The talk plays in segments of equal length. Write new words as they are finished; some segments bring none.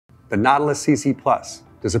The Nautilus CC Plus.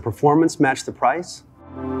 Does the performance match the price?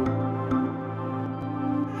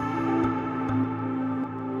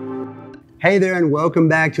 Hey there and welcome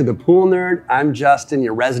back to The Pool Nerd. I'm Justin,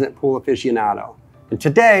 your resident pool aficionado. And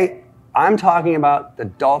today, I'm talking about the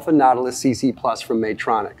Dolphin Nautilus CC Plus from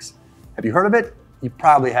Maytronics. Have you heard of it? You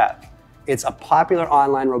probably have. It's a popular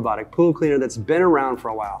online robotic pool cleaner that's been around for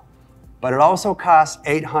a while. But it also costs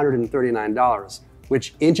 $839,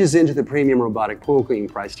 which inches into the premium robotic pool cleaning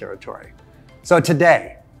price territory. So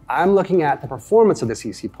today, I'm looking at the performance of the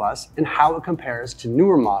CC Plus and how it compares to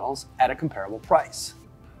newer models at a comparable price.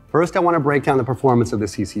 First, I want to break down the performance of the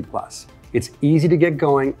CC Plus. It's easy to get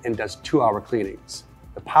going and does 2-hour cleanings.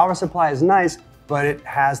 The power supply is nice, but it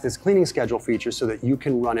has this cleaning schedule feature so that you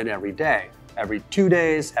can run it every day, every 2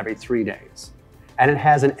 days, every 3 days. And it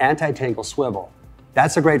has an anti-tangle swivel.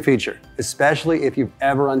 That's a great feature, especially if you've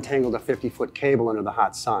ever untangled a 50-foot cable under the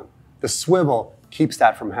hot sun. The swivel keeps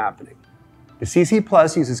that from happening. The CC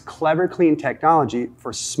Plus uses Clever Clean technology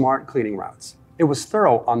for smart cleaning routes. It was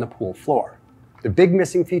thorough on the pool floor. The big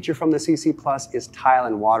missing feature from the CC Plus is tile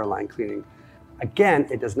and waterline cleaning. Again,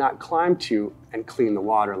 it does not climb to and clean the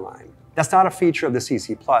waterline. That's not a feature of the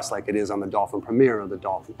CC Plus like it is on the Dolphin Premier or the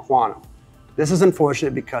Dolphin Quantum. This is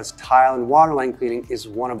unfortunate because tile and waterline cleaning is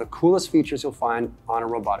one of the coolest features you'll find on a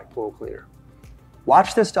robotic pool cleaner.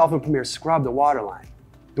 Watch this Dolphin Premier scrub the waterline.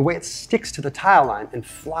 The way it sticks to the tile line and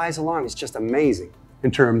flies along is just amazing.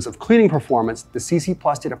 In terms of cleaning performance, the CC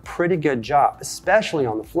Plus did a pretty good job, especially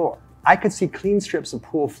on the floor. I could see clean strips of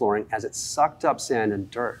pool flooring as it sucked up sand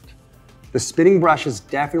and dirt. The spinning brushes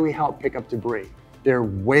definitely help pick up debris. They're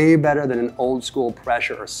way better than an old school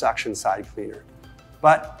pressure or suction side cleaner.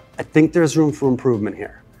 But I think there's room for improvement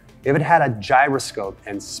here. If it had a gyroscope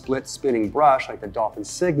and split spinning brush like the Dolphin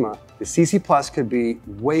Sigma, the CC Plus could be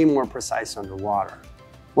way more precise underwater.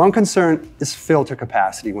 One concern is filter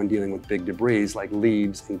capacity when dealing with big debris like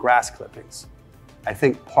leaves and grass clippings. I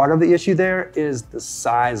think part of the issue there is the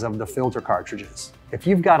size of the filter cartridges. If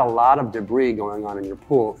you've got a lot of debris going on in your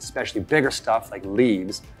pool, especially bigger stuff like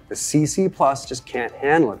leaves, the CC Plus just can't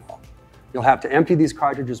handle it all. You'll have to empty these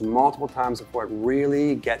cartridges multiple times before it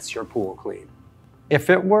really gets your pool clean. If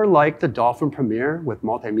it were like the Dolphin Premier with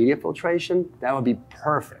multimedia filtration, that would be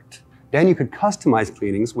perfect. Then you could customize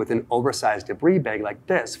cleanings with an oversized debris bag like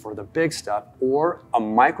this for the big stuff, or a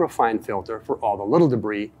microfine filter for all the little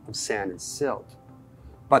debris of sand and silt.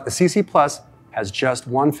 But the CC Plus has just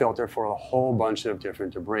one filter for a whole bunch of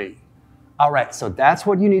different debris. All right, so that's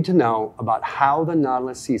what you need to know about how the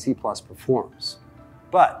Nautilus CC Plus performs.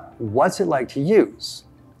 But what's it like to use?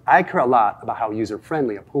 I care a lot about how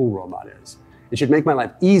user-friendly a pool robot is. It should make my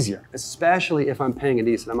life easier, especially if I'm paying a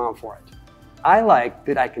decent amount for it. I like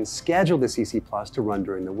that I can schedule the CC Plus to run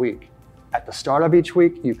during the week. At the start of each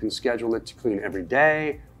week, you can schedule it to clean every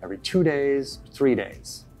day, every 2 days, 3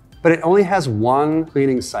 days. But it only has one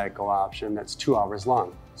cleaning cycle option that's 2 hours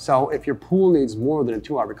long. So if your pool needs more than a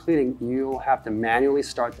 2-hour cleaning, you'll have to manually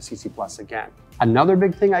start the CC Plus again. Another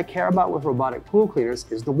big thing I care about with robotic pool cleaners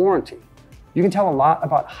is the warranty. You can tell a lot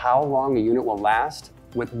about how long a unit will last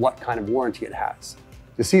with what kind of warranty it has.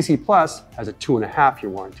 The CC Plus has a 2.5-year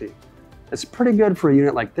warranty. It's pretty good for a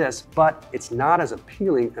unit like this, but it's not as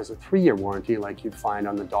appealing as a 3-year warranty like you'd find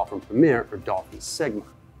on the Dolphin Premier or Dolphin Sigma.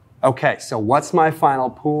 Okay, so what's my final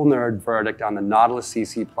pool nerd verdict on the Nautilus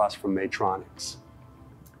CC Plus from Maytronics?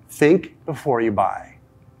 Think before you buy.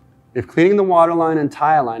 If cleaning the waterline and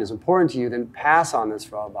tile line is important to you, then pass on this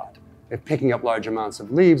robot. If picking up large amounts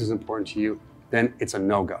of leaves is important to you, then it's a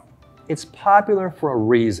no-go. It's popular for a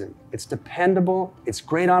reason. It's dependable, it's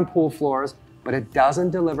great on pool floors, but it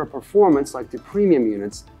doesn't deliver performance like the premium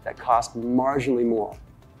units that cost marginally more.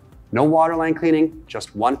 No waterline cleaning,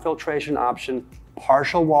 just one filtration option,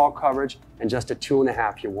 partial wall coverage, and just a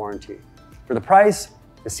 2.5-year warranty. For the price,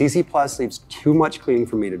 the CC Plus leaves too much cleaning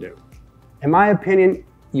for me to do. In my opinion,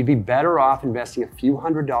 you'd be better off investing a few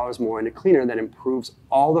 $100s more in a cleaner that improves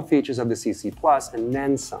all the features of the CC Plus and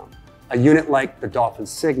then some. A unit like the Dolphin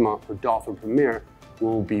Sigma or Dolphin Premier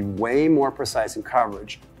will be way more precise in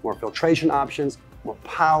coverage, more filtration options, more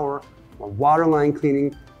power, more waterline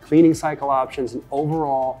cleaning, cleaning cycle options, and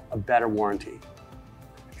overall a better warranty.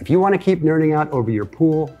 If you want to keep nerding out over your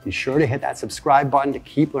pool, be sure to hit that subscribe button to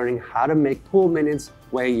keep learning how to make pool maintenance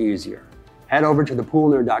way easier. Head over to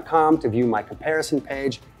thepoolnerd.com to view my comparison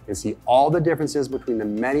page and see all the differences between the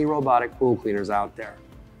many robotic pool cleaners out there.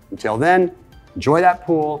 Until then, enjoy that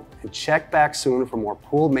pool and check back soon for more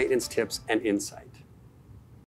pool maintenance tips and insight.